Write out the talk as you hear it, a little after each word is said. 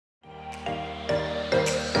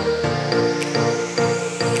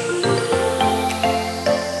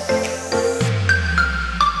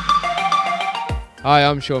Hi,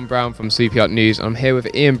 I'm Sean Brown from Super Yacht News. I'm here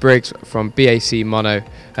with Ian Briggs from BAC Mono.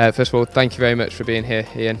 First of all, thank you very much for being here,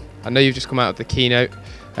 Ian. I know you've just come out of the keynote.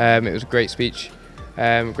 It was a great speech,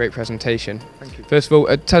 great presentation. Thank you. First of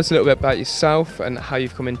all, tell us a little bit about yourself and how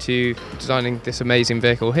you've come into designing this amazing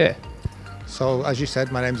vehicle here. So, as you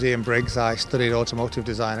said, my name's Ian Briggs. I studied automotive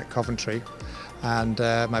design at Coventry, and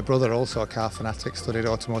my brother, also a car fanatic, studied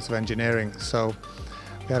automotive engineering. So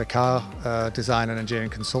we had a car design and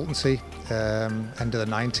engineering consultancy, end of the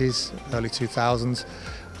 90s, early 2000s,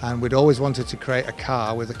 and we'd always wanted to create a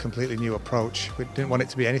car with a completely new approach. We didn't want it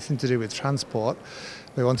to be anything to do with transport.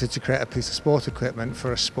 We wanted to create a piece of sport equipment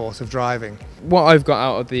for a sport of driving. What I've got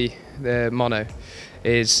out of the Mono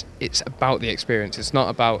is it's about the experience. It's not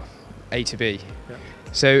about A to B. Yeah.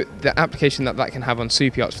 So the application that can have on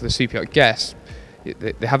super yachts for the super yacht guests,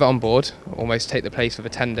 they have it on board, almost take the place of a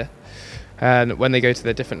tender. And when they go to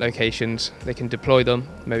their different locations, they can deploy them,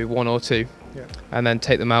 maybe one or two, Yeah. and then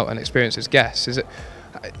take them out and experience as guests.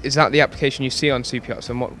 Is that the application you see on super yachts?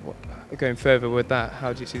 And what going further with that,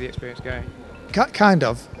 how do you see the experience going? Kind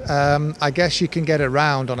of. I guess you can get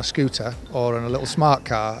around on a scooter or in a little smart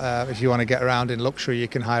car. If you want to get around in luxury, you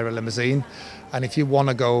can hire a limousine. And if you want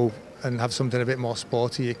to go and have something a bit more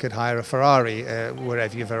sporty, you could hire a Ferrari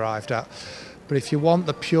wherever you've arrived at. But if you want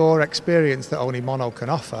the pure experience that only Mono can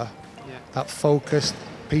offer, that focused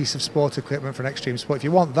piece of sport equipment for an extreme sport, if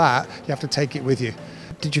you want that, you have to take it with you.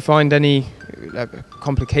 Did you find any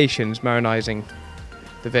complications marinising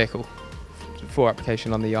the vehicle for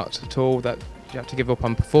application on the yachts at all, that you have to give up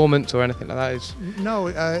on performance or anything like that? No,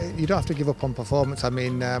 you don't have to give up on performance. I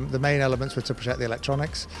mean, the main elements were to protect the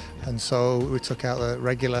electronics, and so we took out the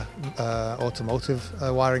regular automotive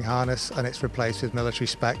wiring harness, and it's replaced with military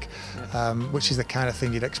spec, which is the kind of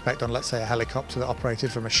thing you'd expect on, let's say, a helicopter that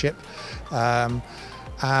operated from a ship. And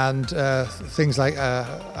things like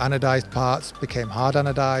anodized parts became hard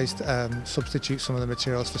anodized, substitute some of the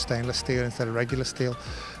materials for stainless steel instead of regular steel,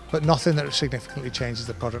 but nothing that significantly changes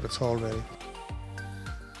the product at all, really.